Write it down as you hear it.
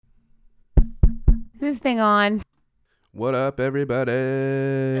this thing on? What up, everybody?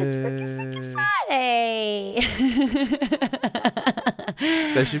 It's freaking Friday.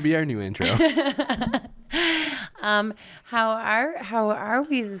 That should be our new intro. How are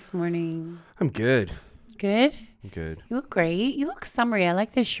we this morning? I'm good. Good? I'm good. You look great. You look summery. I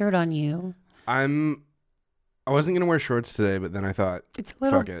like this shirt on you. I wasn't gonna wear shorts today, but then I thought,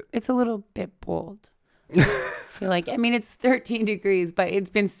 fuck it. It's a little bit bold. I feel like, I mean, it's 13 degrees, but it's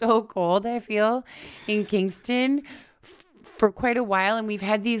been so cold, I feel, in Kingston for quite a while. And we've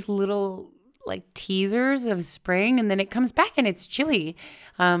had these little like teasers of spring, and then it comes back and it's chilly.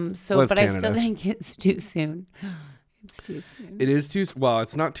 But Canada. I still think it's too soon. It's too soon. It is too, well,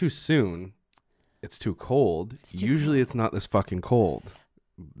 it's not too soon. It's too cold. Usually it's not this fucking cold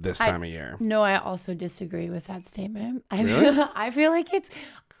this time of year. No, I also disagree with that statement. Really? I feel like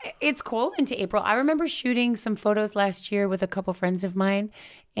it's cold into April. I remember shooting some photos last year with a couple friends of mine,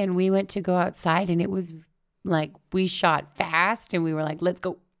 and we went to go outside, and it was like we shot fast, and we were like, let's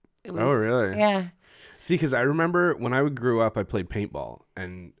go. Oh, really? Yeah. See, because I remember when I grew up, I played paintball,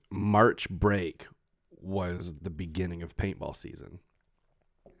 and March break was the beginning of paintball season.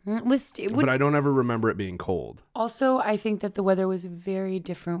 But I don't ever remember it being cold. Also, I think that the weather was very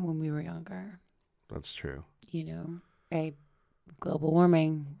different when we were younger. That's true. You know, hey, global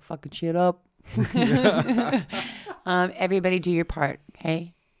warming, fucking shit up. Everybody do your part,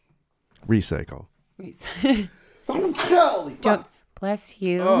 okay? Recycle. Don't bless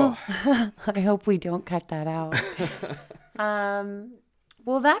you. Oh. I hope we don't cut that out.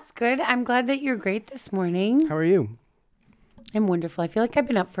 Well, that's good. I'm glad that you're great this morning. How are you? I'm wonderful. I feel like I've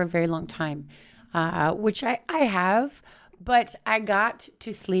been up for a very long time, which I have, but I got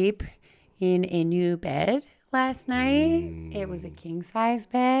to sleep in a new bed last night. It was a king size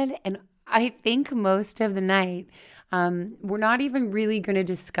bed, and I think most of the night, we're not even really going to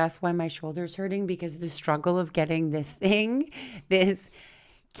discuss why my shoulder's hurting, because the struggle of getting this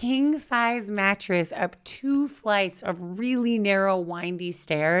king size mattress up 2 flights of really narrow, windy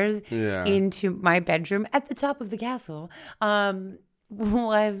stairs into my bedroom at the top of the castle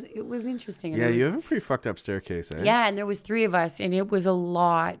was interesting. Yeah, you have a pretty fucked up staircase, eh? Yeah, and there was 3 of us, and it was a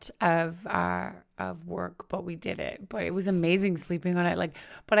lot of work, but we did it. But it was amazing sleeping on it.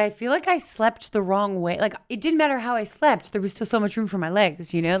 But I feel like I slept the wrong way. Like, it didn't matter how I slept. There was still so much room for my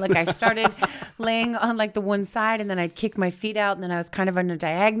legs, you know? Like, I started laying on like the one side, and then I'd kick my feet out, and then I was kind of on a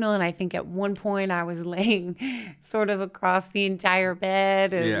diagonal. And I think at one point I was laying sort of across the entire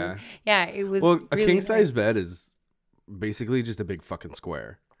bed. And yeah, it was. Well, really a king size nice. bed is basically just a big fucking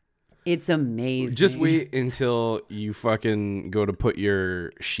square. It's amazing. Just wait until you fucking go to put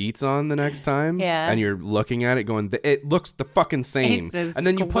your sheets on the next time. Yeah. And you're looking at it going, it looks the fucking same. It's a and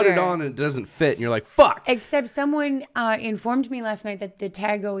then you put it square. on and it doesn't fit. And you're like, fuck. Except someone informed me last night that the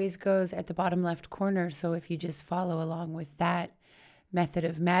tag always goes at the bottom left corner. So if you just follow along with that method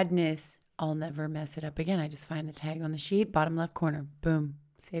of madness, I'll never mess it up again. I just find the tag on the sheet, bottom left corner. Boom.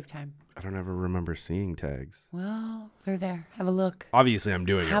 Save time. I don't ever remember seeing tags. Well, they're there. Have a look. Obviously, I'm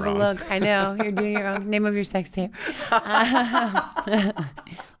doing it wrong. Have a look. I know. You're doing it wrong. Name of your sex tape.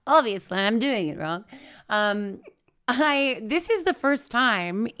 Obviously, I'm doing it wrong. This is the first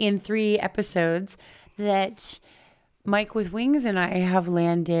time in 3 episodes that Mike with Wings and I have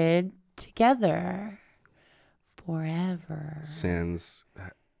landed together forever. Sans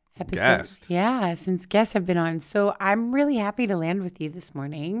Episode. guest. Yeah, since guests have been on. So I'm really happy to land with you this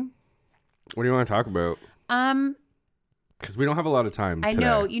morning. What do you want to talk about? Because we don't have a lot of time I today.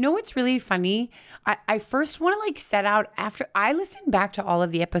 know. You know what's really funny? I first want to set out after I listen back to all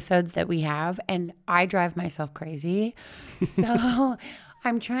of the episodes that we have, and I drive myself crazy. So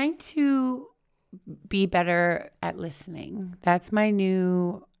I'm trying to be better at listening. That's my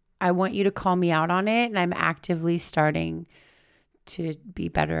new, I want you to call me out on it, and I'm actively starting to be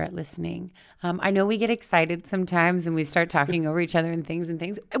better at listening. I know we get excited sometimes and we start talking over each other and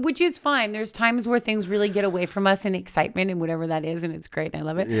things, which is fine. There's times where things really get away from us in excitement and whatever that is, and it's great and I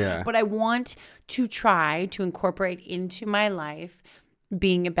love it. Yeah. But I want to try to incorporate into my life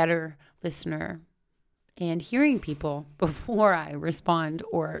being a better listener and hearing people before I respond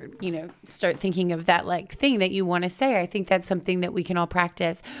or, start thinking of that like thing that you want to say. I think that's something that we can all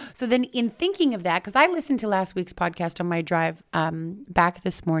practice. So then in thinking of that, because I listened to last week's podcast on my drive back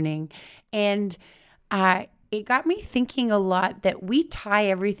this morning, and it got me thinking a lot that we tie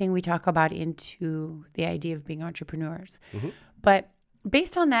everything we talk about into the idea of being entrepreneurs. Mm-hmm. But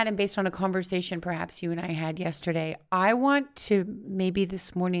based on that and based on a conversation perhaps you and I had yesterday, I want to maybe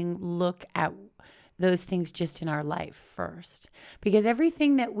this morning look at those things just in our life first, because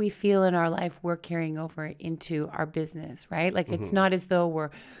everything that we feel in our life, we're carrying over into our business, right? Like it's not as though we're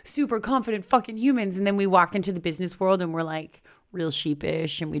super confident fucking humans and then we walk into the business world and we're like real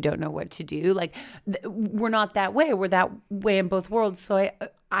sheepish and we don't know what to do. Like we're not that way. We're that way in both worlds. So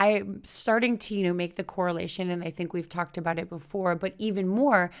I'm starting to, make the correlation, and I think we've talked about it before, but even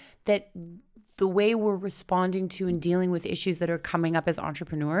more that the way we're responding to and dealing with issues that are coming up as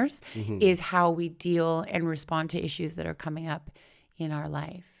entrepreneurs is how we deal and respond to issues that are coming up in our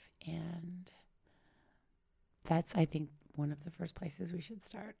life. And that's, I think, one of the first places we should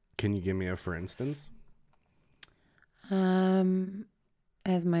start. Can you give me a for instance?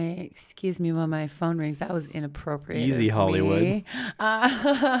 Excuse me while my phone rings. That was inappropriate. Easy, Hollywood.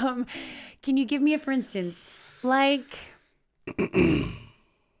 Can you give me a for instance? Like...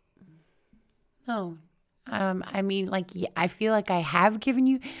 No. I mean, like, yeah, I feel like I have given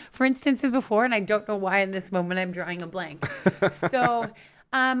you for instances before, and I don't know why in this moment I'm drawing a blank. So,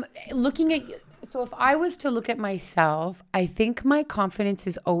 if I was to look at myself, I think my confidence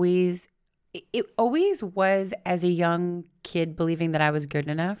is it always was as a young kid believing that I was good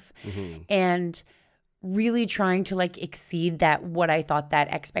enough and really trying to like exceed that, what I thought that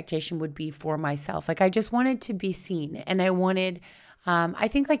expectation would be for myself. Like I just wanted to be seen, and I wanted... I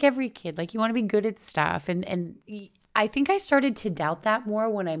think like every kid, like you want to be good at stuff. And I think I started to doubt that more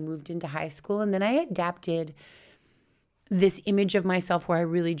when I moved into high school. And then I adapted this image of myself where I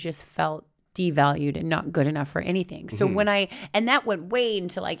really just felt devalued and not good enough for anything. So and that went way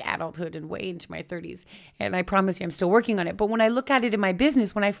into like adulthood and way into my 30s. And I promise you, I'm still working on it. But when I look at it in my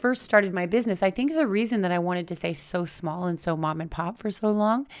business, when I first started my business, I think the reason that I wanted to say so small and so mom and pop for so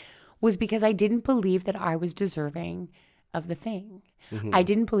long was because I didn't believe that I was deserving of the thing. I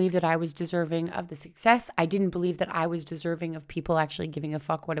didn't believe that I was deserving of the success. I didn't believe that I was deserving of people actually giving a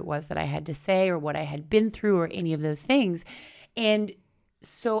fuck what it was that I had to say or what I had been through or any of those things. And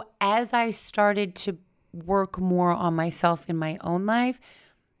so as I started to work more on myself in my own life,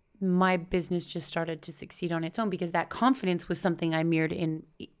 my business just started to succeed on its own because that confidence was something I mirrored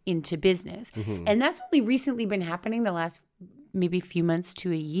into business. And that's only recently been happening the last maybe few months to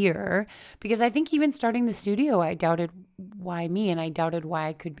a year, because I think even starting the studio, I doubted why me, and I doubted why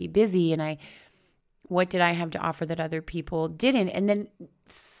I could be busy, and what did I have to offer that other people didn't? And then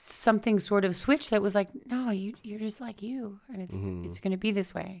something sort of switched that was like, no, you're just like you, and it's going to be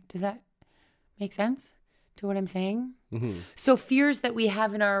this way. Does that make sense to what I'm saying? So fears that we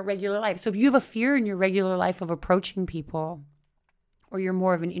have in our regular life. So if you have a fear in your regular life of approaching people, or you're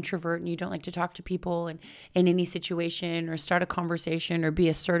more of an introvert and you don't like to talk to people in any situation or start a conversation or be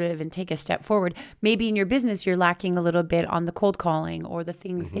assertive and take a step forward, maybe in your business you're lacking a little bit on the cold calling or the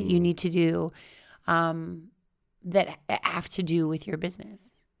things that you need to do that have to do with your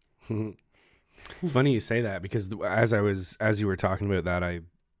business. It's funny you say that, because as you were talking about that,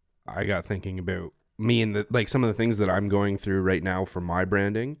 I got thinking about me and some of the things that I'm going through right now for my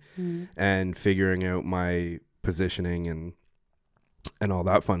branding and figuring out my positioning and all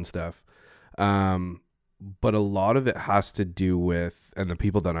that fun stuff. But a lot of it has to do with, and the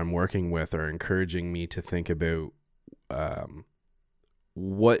people that I'm working with are encouraging me to think about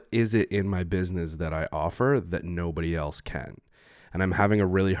what is it in my business that I offer that nobody else can. And I'm having a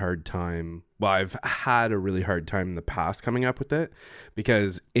really hard time. Well, I've had a really hard time in the past coming up with it,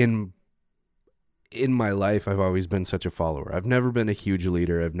 because in my life, I've always been such a follower. I've never been a huge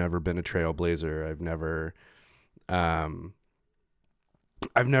leader. I've never been a trailblazer. I've never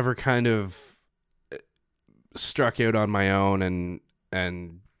kind of struck out on my own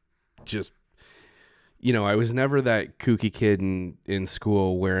and just, I was never that kooky kid in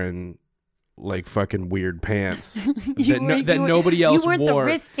school wearing like fucking weird pants that nobody else wore. You weren't the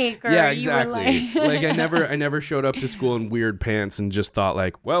risk taker. Yeah, exactly. Like I never showed up to school in weird pants and just thought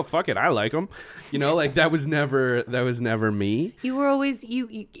like, well, fuck it, I like them. Like that was never me. You were always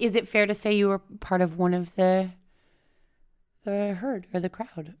is it fair to say you were part of one of the herd or the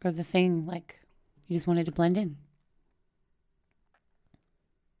crowd or the thing, like you just wanted to blend in?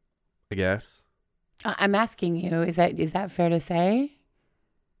 I guess. I'm asking you, is that fair to say?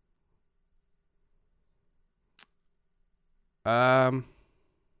 Or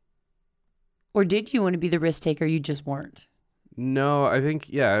did you want to be the risk taker? You just weren't. No, I think,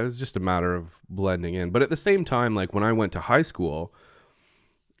 yeah, it was just a matter of blending in. But at the same time, like when I went to high school,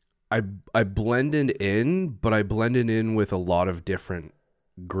 I blended in, but I blended in with a lot of different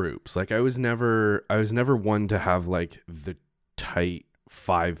groups. Like I was never one to have like the tight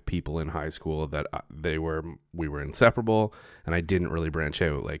 5 people in high school that we were inseparable, and I didn't really branch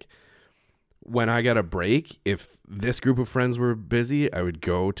out. Like when I got a break, if this group of friends were busy, I would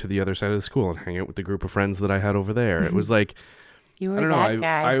go to the other side of the school and hang out with the group of friends that I had over there. It was like, You were I don't that know,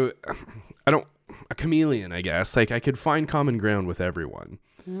 guy. I don't, a chameleon, I guess. Like I could find common ground with everyone.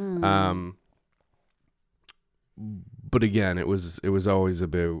 But again, it was always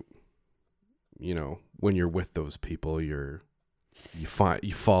about, you know, when you're with those people, you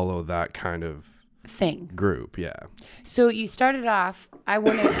follow that kind of thing. Group, yeah. So you started off, I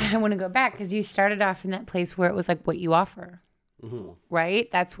want to go back because you started off in that place where it was like what you offer. Right?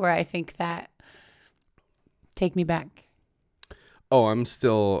 That's where I think that, take me back. Oh, I'm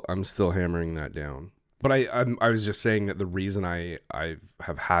still hammering that down. But I was just saying that the reason I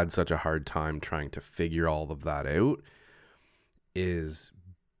have had such a hard time trying to figure all of that out is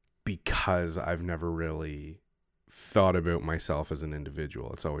because I've never really thought about myself as an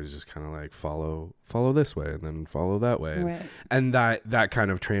individual. It's always just kind of like follow this way and then follow that way. Right. And that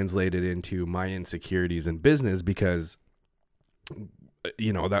kind of translated into my insecurities in business because,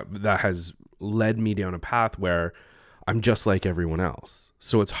 you know, that has led me down a path where I'm just like everyone else.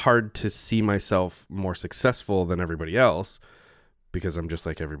 So it's hard to see myself more successful than everybody else because I'm just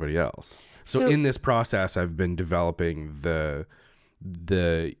like everybody else. So in this process, I've been developing the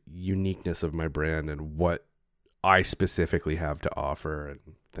uniqueness of my brand and what I specifically have to offer and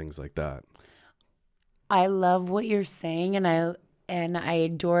things like that. I love what you're saying, and I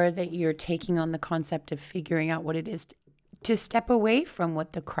adore that you're taking on the concept of figuring out what it is to step away from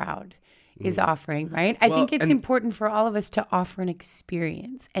what the crowd is offering, right? I think it's important for all of us to offer an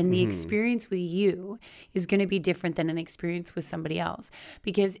experience, and the experience with you is going to be different than an experience with somebody else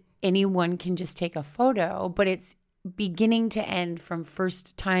because anyone can just take a photo, but it's beginning to end from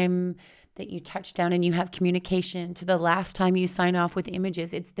first time that you touch down and you have communication to the last time you sign off with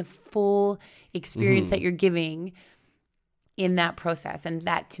images. It's the full experience that you're giving in that process. And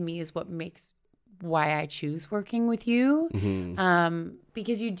that to me is what makes why I choose working with you.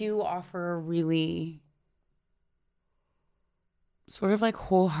 Because you do offer a really sort of like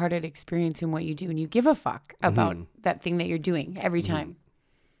wholehearted experience in what you do. And you give a fuck about that thing that you're doing every time.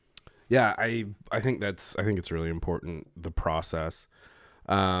 Yeah, I think it's really important, the process.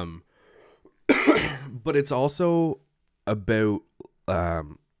 But it's also about,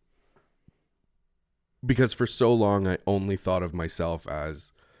 because for so long I only thought of myself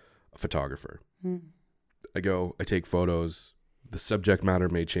as a photographer. I take photos, the subject matter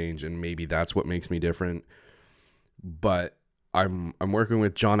may change and maybe that's what makes me different. But I'm working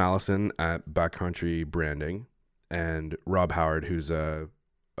with John Allison at Backcountry Branding and Rob Howard, who's a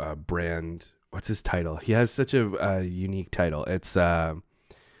brand, what's his title? He has such a unique title. It's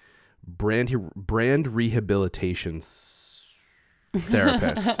brand rehabilitation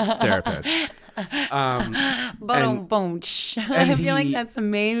therapist. I feel like that's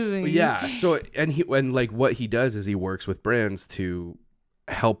amazing. Yeah. So and like what he does is he works with brands to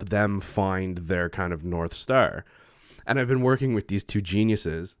help them find their kind of North Star. And I've been working with these two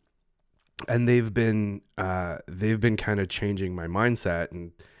geniuses, and they've been kind of changing my mindset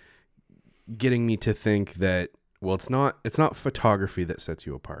and getting me to think that, well, it's not photography that sets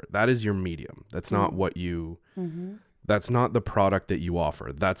you apart. That is your medium. That's not what you, that's not the product that you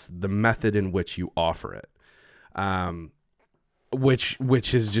offer. That's the method in which you offer it. Which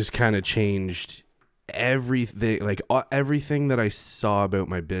has just kind of changed everything. Like everything that I saw about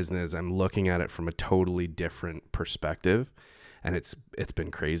my business, I'm looking at it from a totally different perspective, and it's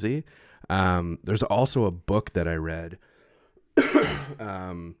been crazy. There's also a book that I read,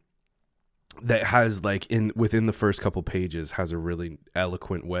 that has like within the first couple pages has a really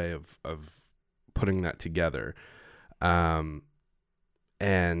eloquent way of putting that together. And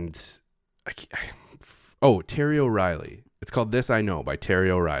Terry O'Reilly. It's called This I Know by Terry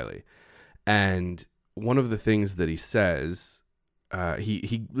O'Reilly. And one of the things that he says,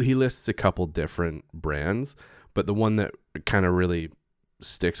 he lists a couple different brands, but the one that kind of really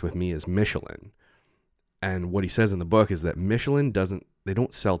sticks with me is Michelin. And what he says in the book is that Michelin they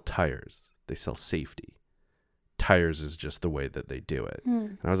don't sell tires. They sell safety. Tires is just the way that they do it.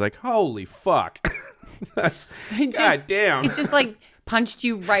 And I was like, holy fuck. That's God damn. It just like punched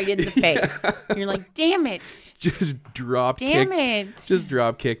you right in the face. Yeah. You're like, damn it. Just drop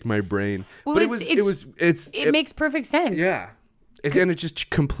kicked my brain. Well, but it makes perfect sense. Yeah. And it just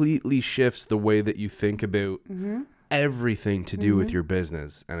completely shifts the way that you think about everything to do with your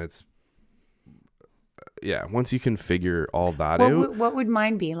business. And it's, once you can figure all that out. What would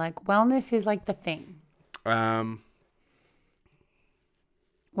mine be? Like, wellness is like the thing. Wellness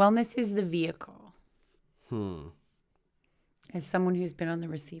is the vehicle. As someone who's been on the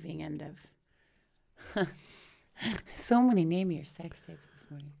receiving end of So many name your sex tapes this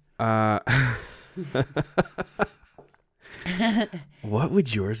morning. What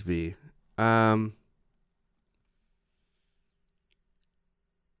would yours be?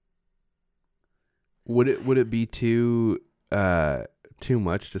 Would it be too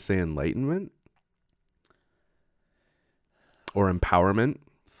much to say enlightenment or empowerment?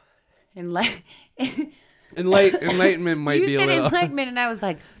 Enlightenment might be a little. You said enlightenment, and I was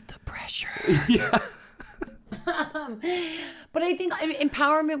like, the pressure. Yeah. But I think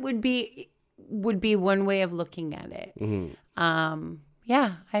empowerment would be one way of looking at it. Mm-hmm.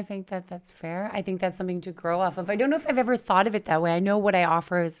 Yeah, I think that's fair. I think that's something to grow off of. I don't know if I've ever thought of it that way. I know what I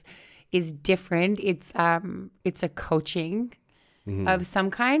offer is different. It's a coaching of some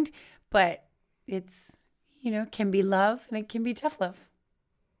kind, but it's, can be love and it can be tough love.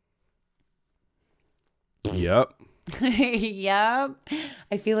 Yep. Yep.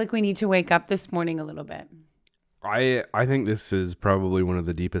 I feel like we need to wake up this morning a little bit. I think this is probably one of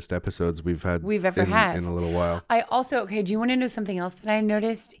the deepest episodes we've ever had in a little while. Do you want to know something else that I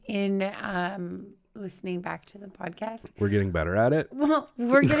noticed in listening back to the podcast? We're getting better at it. Well,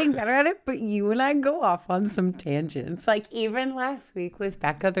 we're getting better at it, but you and I go off on some tangents. Like even last week with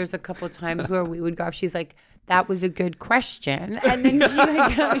Becca, there's a couple of times where we would go off. She's like, that was a good question. And then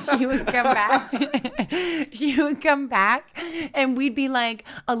she would come back. She would come back and we'd be like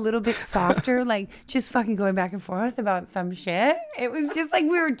a little bit softer, like just fucking going back and forth about some shit. It was just like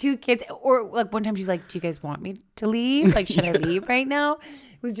we were two kids. Or like one time she's like, do you guys want me to leave? Like, should I leave right now?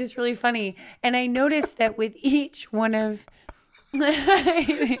 It was just really funny. And I noticed that with each one of...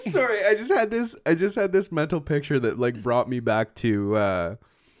 Sorry, I just had this mental picture that like brought me back to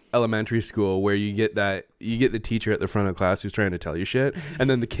elementary school, where you get the teacher at the front of class who's trying to tell you shit, and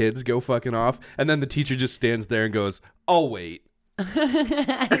then the kids go fucking off, and then the teacher just stands there and goes, "I'll wait."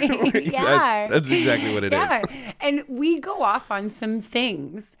 Yeah, that's exactly what it is. And we go off on some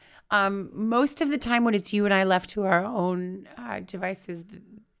things. Most of the time when it's you and I left to our own devices,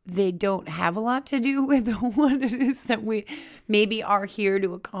 they don't have a lot to do with what it is that we maybe are here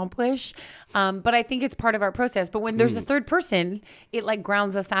to accomplish. But I think it's part of our process. But when there's a third person, it like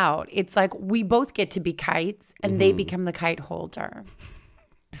grounds us out. It's like we both get to be kites and they become the kite holder.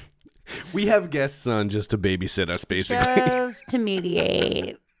 We have guests on just to babysit us, basically. Just to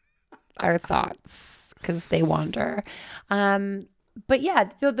mediate our thoughts because they wander. But yeah,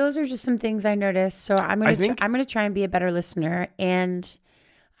 those are just some things I noticed. So I'm gonna try and be a better listener. And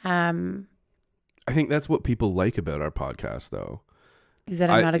I think that's what people like about our podcast, though. Is that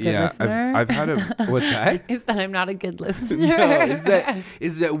I'm not a good listener? I've had what's that? Is that I'm not a good listener? No,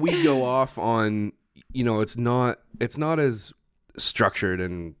 is that we go off on, it's not as structured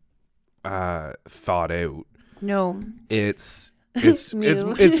and thought out. No, it's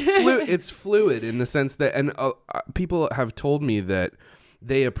fluid in the sense that, and people have told me that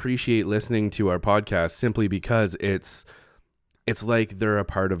they appreciate listening to our podcast simply because it's like they're a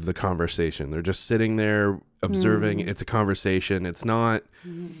part of the conversation. They're just sitting there observing. It's a conversation. It's not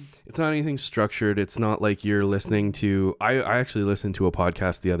anything structured. It's not like you're listening to, I actually listened to a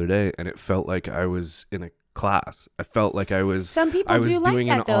podcast the other day and it felt like I was in a class. I felt like I was doing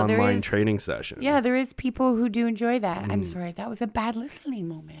an online training session. Yeah, there is people who do enjoy that. I'm sorry, that was a bad listening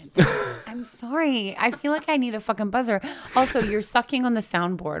moment. I'm sorry. I feel like I need a fucking buzzer. Also, you're sucking on the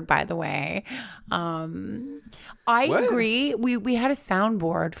soundboard, by the way. I agree. We had a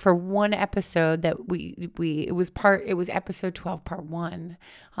soundboard for one episode that it was episode 12 part 1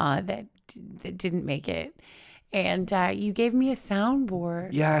 that didn't make it. And you gave me a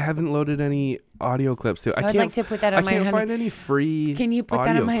soundboard. Yeah, I haven't loaded any audio clips too. I'd like to put that on my. I can't find any free. Can you put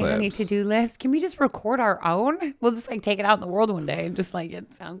that on my honey to-do list? Can we just record our own? We'll just like take it out in the world one day and just like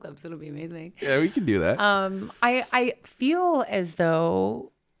get sound clips. It'll be amazing. Yeah, we can do that. I feel as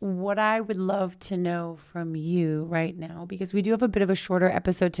though what I would love to know from you right now, because we do have a bit of a shorter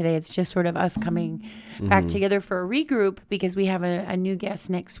episode today. It's just sort of us coming back together for a regroup because we have a new guest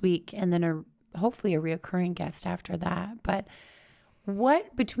next week and then hopefully a reoccurring guest after that. But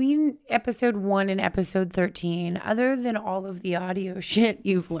what between episode 1 and episode 13, other than all of the audio shit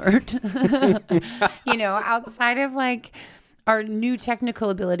you've learned, outside of like our new technical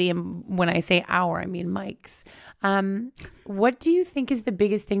ability, and when I say our, I mean Mike's, what do you think is the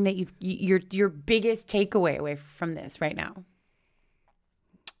biggest thing that your biggest takeaway away from this right now?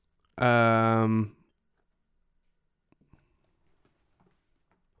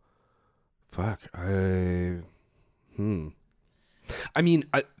 Fuck. I mean,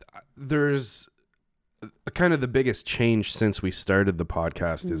 there's kind of the biggest change since we started the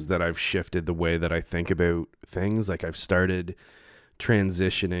podcast is that I've shifted the way that I think about things. Like I've started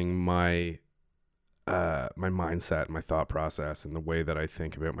transitioning my my mindset, my thought process, and the way that I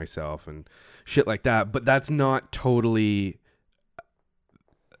think about myself and shit like that. But that's not 100%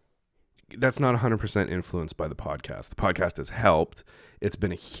 influenced by the podcast. The podcast has helped. It's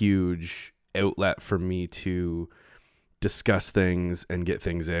been a huge outlet for me to discuss things and get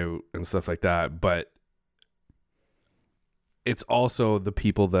things out and stuff like that. But it's also the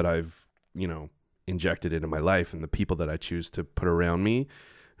people that I've, injected into my life and the people that I choose to put around me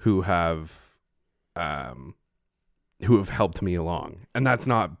who have helped me along. And that's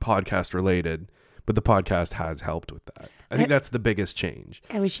not podcast related, but the podcast has helped with that. I think that's the biggest change.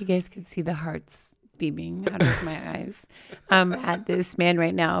 I wish you guys could see the hearts beaming out of my eyes at this man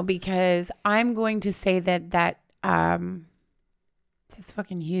right now, because I'm going to say that that's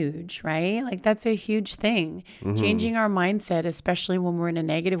fucking huge, right? Like, that's a huge thing. Mm-hmm. Changing our mindset, especially when we're in a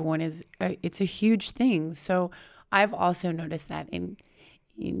negative one, it's a huge thing. So I've also noticed that in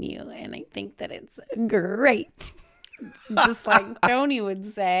you, and I think that it's great. Just like Tony would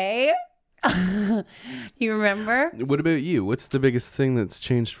say. You remember? What about you? What's the biggest thing that's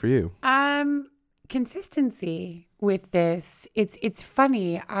changed for you? Consistency with this. It's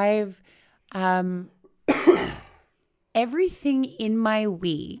funny. I've everything in my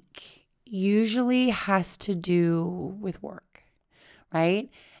week usually has to do with work, right?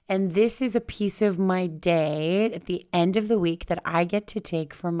 And this is a piece of my day at the end of the week that I get to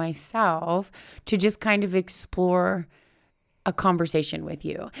take for myself to just kind of explore a conversation with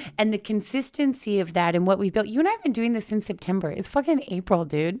you. And the consistency of that and what we've built. You and I have been doing this since September. It's fucking April,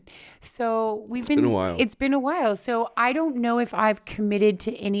 dude. So it's been a while. It's been a while. So I don't know if I've committed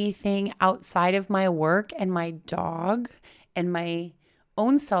to anything outside of my work and my dog and my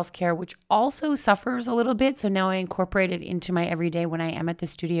own self-care, which also suffers a little bit. So now I incorporate it into my everyday when I am at the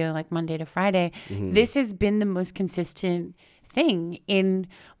studio, like Monday to Friday. Mm-hmm. This has been the most consistent thing in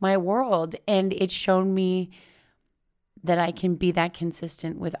my world. And it's shown me that I can be that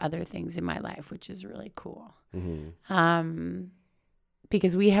consistent with other things in my life, which is really cool. Mm-hmm.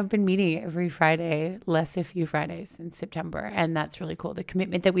 Because we have been meeting every Friday, less a few Fridays in September. And that's really cool. The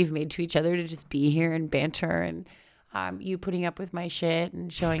commitment that we've made to each other to just be here and banter, and you putting up with my shit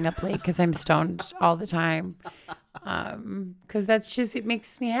and showing up late because I'm stoned all the time. Because that's just, it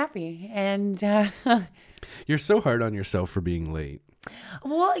makes me happy. And you're so hard on yourself for being late.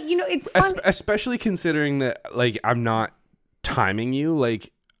 Well, it's fun. Especially considering that, like, I'm not timing you.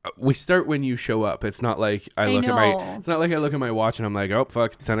 Like, we start when you show up. It's not like I look at my watch and I'm like, oh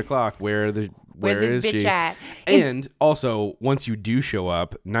fuck, it's 10 o'clock. Where is this bitch she? At? And also, once you do show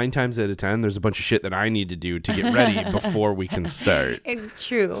up, 9 times out of 10, there's a bunch of shit that I need to do to get ready before we can start. It's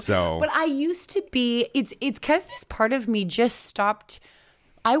true. So, but I used to be. It's because this part of me just stopped.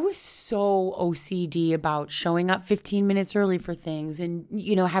 I was so OCD about showing up 15 minutes early for things and,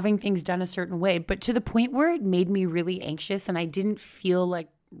 having things done a certain way, but to the point where it made me really anxious and I didn't feel like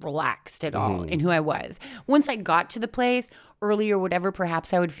relaxed at all in who I was. Once I got to the place early or whatever,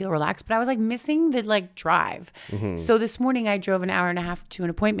 perhaps I would feel relaxed, but I was like missing the drive. Mm-hmm. So this morning I drove an hour and a half to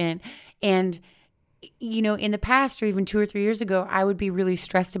an appointment, and in the past, or even 2 or 3 years ago, I would be really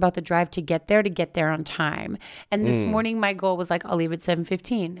stressed about the drive to get there on time. And this morning, my goal was like, I'll leave at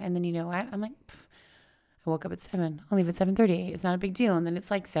 7:15. And then you know what? I'm like, I woke up at 7. I'll leave at 7:30. It's not a big deal. And then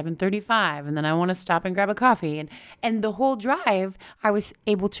it's like 7:35. And then I want to stop and grab a coffee. And the whole drive, I was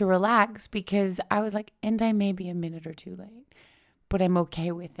able to relax because I was like, and I may be a minute or two late, but I'm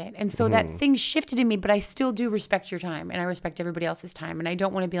okay with it. And so that thing shifted in me, but I still do respect your time and I respect everybody else's time. And I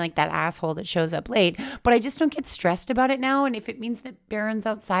don't want to be like that asshole that shows up late, but I just don't get stressed about it now. And if it means that Baron's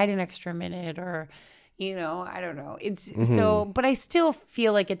outside an extra minute or, I don't know. It's so, but I still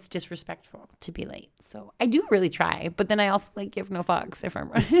feel like it's disrespectful to be late. So I do really try, but then I also give no fucks if I'm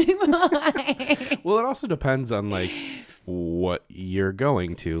running late. Well, it also depends on what you're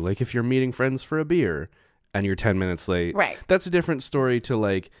going to. Like if you're meeting friends for a beer and you're 10 minutes late, right? That's a different story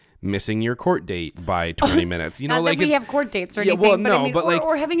to missing your court date by 20 minutes. Not that we have court dates or anything,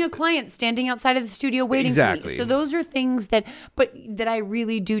 or having a client standing outside of the studio waiting for me. So those are things that I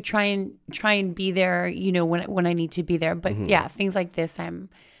really do try and be there, when I need to be there. But yeah, things like this, I'm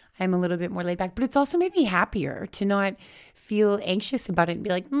a little bit more laid back. But it's also made me happier to not feel anxious about it and be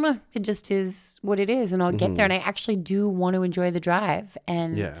like, it just is what it is, and I'll get there. And I actually do want to enjoy the drive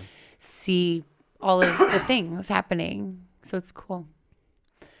and see all of the things happening. So it's cool.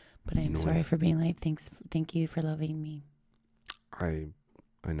 But I'm sorry for being late. Thank you for loving me. I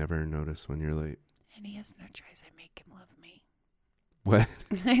never notice when you're late. And he has no choice. I make him love me. What?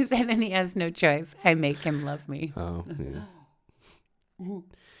 I said, and he has no choice. I make him love me. Oh, yeah.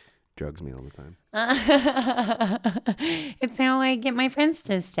 drugs me all the time. It's how I get my friends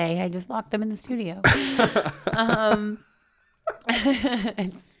to stay. I just lock them in the studio.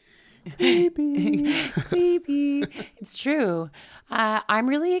 It's creepy. It's true. I'm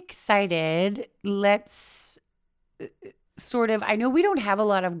really excited. Let's I know we don't have a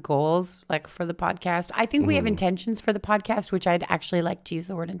lot of goals like for the podcast. I think we have intentions for the podcast, which I'd actually like to use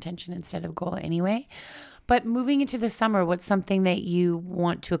the word intention instead of goal anyway. But moving into the summer, what's something that you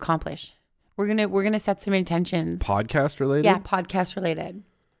want to accomplish? We're gonna set some intentions. Podcast related? Yeah, podcast related.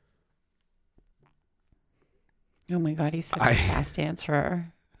 Oh my God, he's such a fast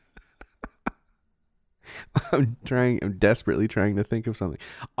answerer. I'm desperately trying to think of something.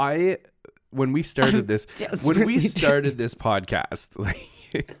 When we started this podcast,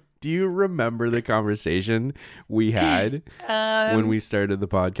 like, do you remember the conversation we had when we started the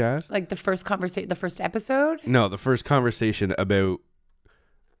podcast? Like the first episode? No, the first conversation about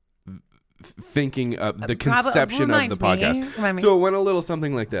thinking of the conception of the podcast. So it went a little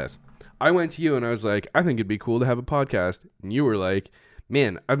something like this. I went to you and I was like, I think it'd be cool to have a podcast. And you were like,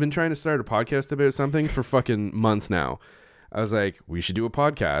 man, I've been trying to start a podcast about something for fucking months now. I was like, we should do a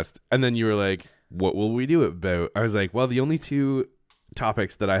podcast. And then you were like, what will we do it about? I was like, well, the only two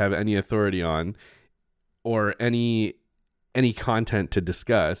topics that I have any authority on or any content to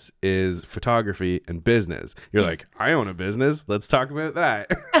discuss is photography and business. You're like, I own a business. Let's talk about that.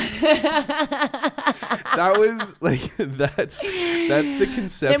 That was like, that's the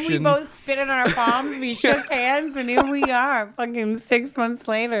conception. Then we both spit it on our palms. We shook hands and here we are fucking 6 months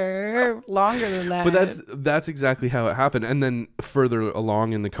later, longer than that. But that's exactly how it happened. And then further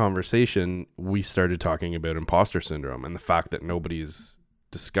along in the conversation, we started talking about imposter syndrome and the fact that nobody's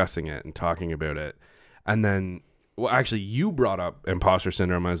discussing it and talking about it. And then, well, actually, you brought up imposter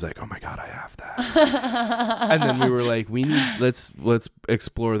syndrome. I was like, oh my God, I have that. And then we were like, let's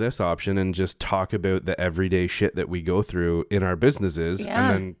explore this option and just talk about the everyday shit that we go through in our businesses.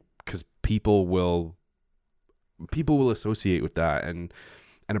 Yeah. And then, because people will associate with that and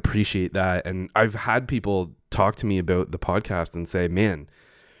appreciate that. And I've had people talk to me about the podcast and say, man,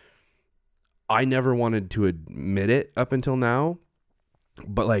 I never wanted to admit it up until now,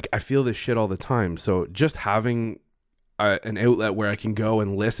 but like I feel this shit all the time. So just having an outlet where I can go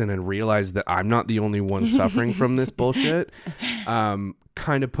and listen and realize that I'm not the only one suffering from this bullshit,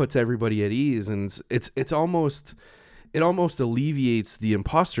 kind of puts everybody at ease. And it almost alleviates the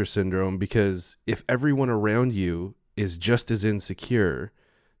imposter syndrome, because if everyone around you is just as insecure,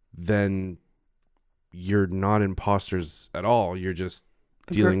 then you're not imposters at all. You're just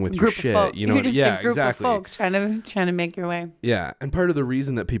dealing with your shit. You know, you're just a group of folk trying to make your way. Yeah. And part of the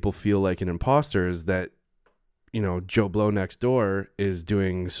reason that people feel like an imposter is that, you know, Joe Blow next door is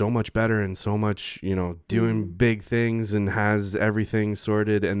doing so much better and so much, you know, doing big things and has everything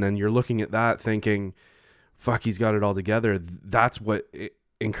sorted. And then you're looking at that thinking, fuck, he's got it all together. That's what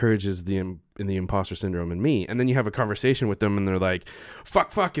encourages the imposter syndrome in me. And then you have a conversation with them and they're like,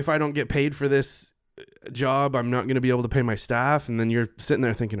 fuck, if I don't get paid for this job, I'm not going to be able to pay my staff. And then you're sitting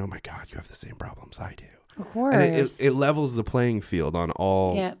there thinking, oh my God, you have the same problems I do. Of course. And it levels the playing field on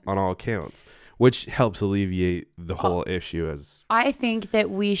all counts, which helps alleviate the whole issue. As I think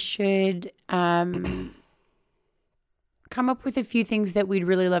that we should come up with a few things that we'd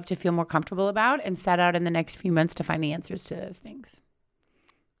really love to feel more comfortable about and set out in the next few months to find the answers to those things.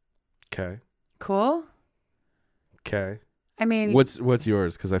 Okay. Cool? Okay. I mean, what's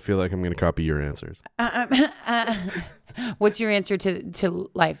yours? Because I feel like I'm going to copy your answers. What's your answer to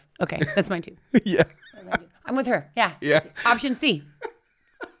life? Okay, that's mine too. Yeah. I'm with her. Yeah. Yeah. Option C.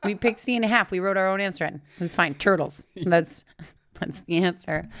 We picked C.5. We wrote our own answer in. It's fine. Turtles. That's the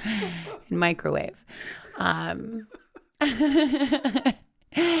answer. In microwave.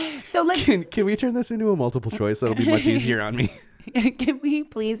 So let's. Can we turn this into a multiple choice? That'll be much easier on me. Can we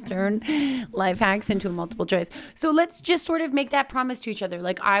please turn life hacks into a multiple choice? So let's just sort of make that promise to each other.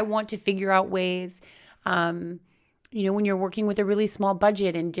 Like, I want to figure out ways, you know, when you're working with a really small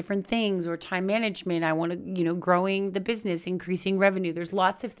budget and different things or time management, I want to, you know, growing the business, increasing revenue. There's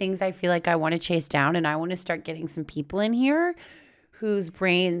lots of things I feel like I want to chase down, and I want to start getting some people in here whose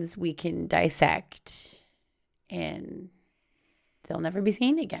brains we can dissect, and they'll never be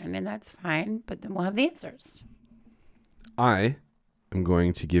seen again. And that's fine, but then we'll have the answers. I am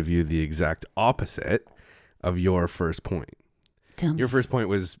going to give you the exact opposite of your first point. Tell me. Your first point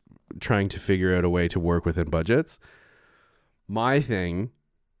was trying to figure out a way to work within budgets. My thing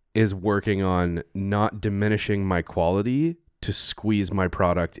is working on not diminishing my quality to squeeze my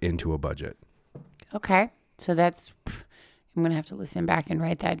product into a budget. Okay. So that's, I'm going to have to listen back and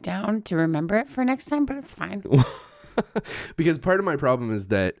write that down to remember it for next time, but it's fine. Because part of my problem is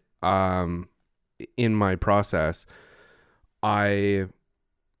that in my process, when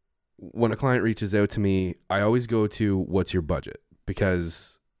a client reaches out to me, I always go to what's your budget,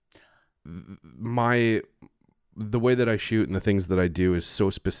 because the way that I shoot and the things that I do is so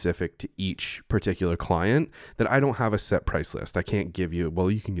specific to each particular client that I don't have a set price list. I can't give you,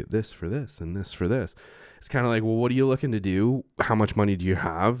 well, you can get this for this and this for this. It's kind of like, well, what are you looking to do? How much money do you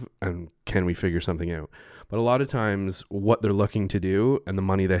have? And can we figure something out? But a lot of times what they're looking to do and the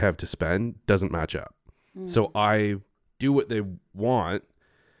money they have to spend doesn't match up. So I do what they want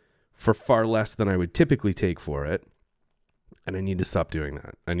for far less than I would typically take for it. And I need to stop doing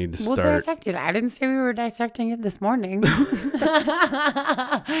that. I need to We'll dissect it. I didn't say we were dissecting it this morning.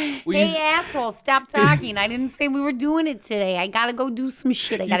 Hey, asshole, stop talking. I didn't say we were doing it today. I got to go do some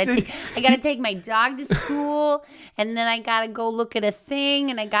shit. I got to take my dog to school, and then I got to go look at a thing,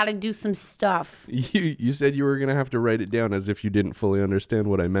 and I got to do some stuff. You said you were going to have to write it down as if you didn't fully understand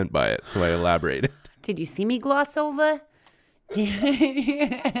what I meant by it, so I elaborated. Did you see me gloss over?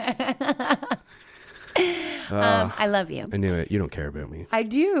 I love you. I knew it. You don't care about me. I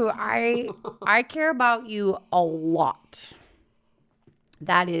do. I care about you a lot.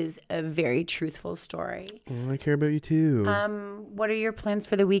 That is a very truthful story. Well, I care about you too. What are your plans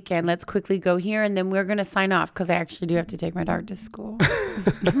for the weekend? Let's quickly go here, and then we're going to sign off because I actually do have to take my dog to school.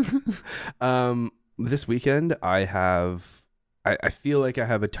 This weekend, I feel like I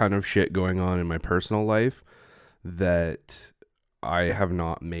have a ton of shit going on in my personal life that I have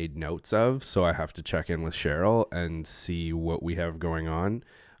not made notes of, so I have to check in with Cheryl and see what we have going on.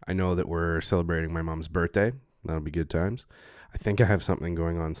 I know that we're celebrating my mom's birthday. That'll be good times. I think I have something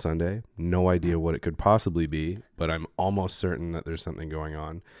going on Sunday. No idea what it could possibly be, but I'm almost certain that there's something going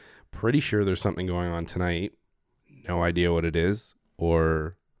on. Pretty sure there's something going on tonight. No idea what it is,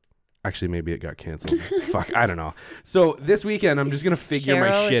 or actually maybe it got canceled. Fuck, I don't know. So this weekend, I'm just going to figure Cheryl,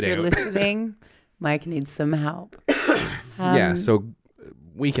 my shit out. If you're listening, Mike needs some help. Yeah, so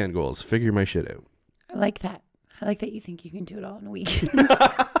weekend goals, figure my shit out. I like that. I like that you think you can do it all in a weekend.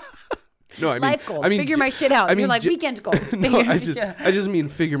 No, I mean, life goals. Figure my shit out. You're like weekend goals. No, I just mean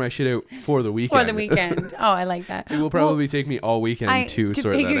figure my shit out for the weekend. For the weekend. Oh, I like that. It will probably take me all weekend to sort that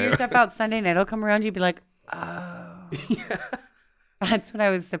out. To figure your stuff out Sunday night, I'll come around you and be like, oh. Yeah. That's what I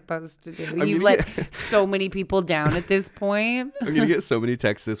was supposed to do. You've let so many people down at this point. I'm going to get so many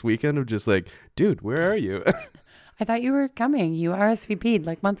texts this weekend of just like, dude, where are you? I thought you were coming. You RSVP'd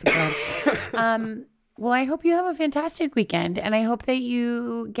like months ago. Well, I hope you have a fantastic weekend, and I hope that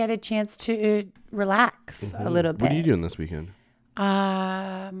you get a chance to relax a little bit. What are you doing this weekend?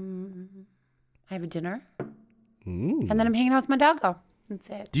 I have a dinner, and then I'm hanging out with my doggo. That's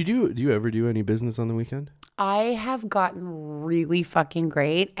it. Do you ever do any business on the weekend? I have gotten really fucking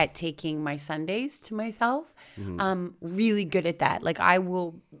great at taking my Sundays to myself. Really good at that. Like I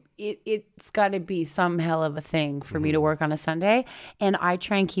will, it's got to be some hell of a thing for me to work on a Sunday. And I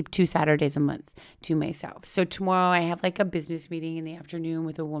try and keep 2 Saturdays a month to myself. So tomorrow I have like a business meeting in the afternoon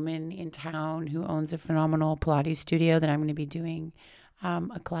with a woman in town who owns a phenomenal Pilates studio that I'm going to be doing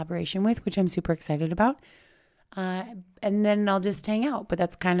a collaboration with, which I'm super excited about. And then I'll just hang out, but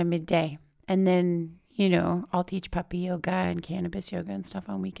that's kind of midday. And then, I'll teach puppy yoga and cannabis yoga and stuff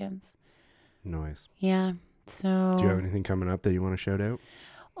on weekends. Nice. Yeah. So. Do you have anything coming up that you want to shout out?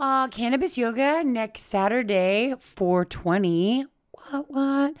 Cannabis yoga next Saturday, 4/20.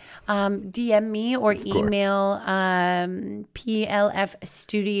 What? DM me or email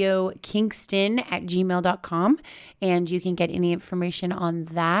plfstudiokingston@gmail.com, and you can get any information on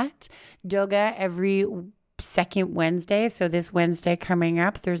that. Doga every second Wednesday. So this Wednesday coming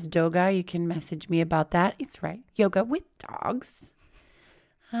up, there's Doga. You can message me about that. It's right. Yoga with dogs.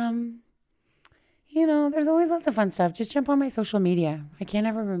 There's always lots of fun stuff. Just jump on my social media. I can't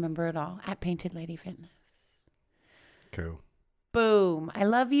ever remember it all. @Painted Lady Fitness. Cool. Boom. I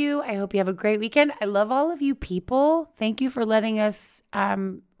love you. I hope you have a great weekend. I love all of you people. Thank you for letting us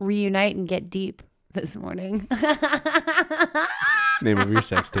reunite and get deep this morning. Name of your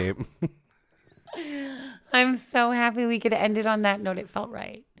sex tape. I'm so happy we could end it on that note. It felt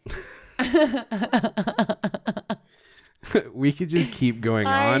right. We could just keep going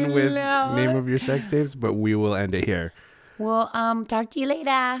on with name of your sex tapes, but we will end it here. We'll talk to you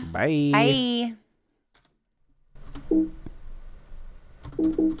later. Bye.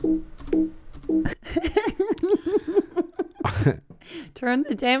 Turn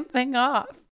the damn thing off.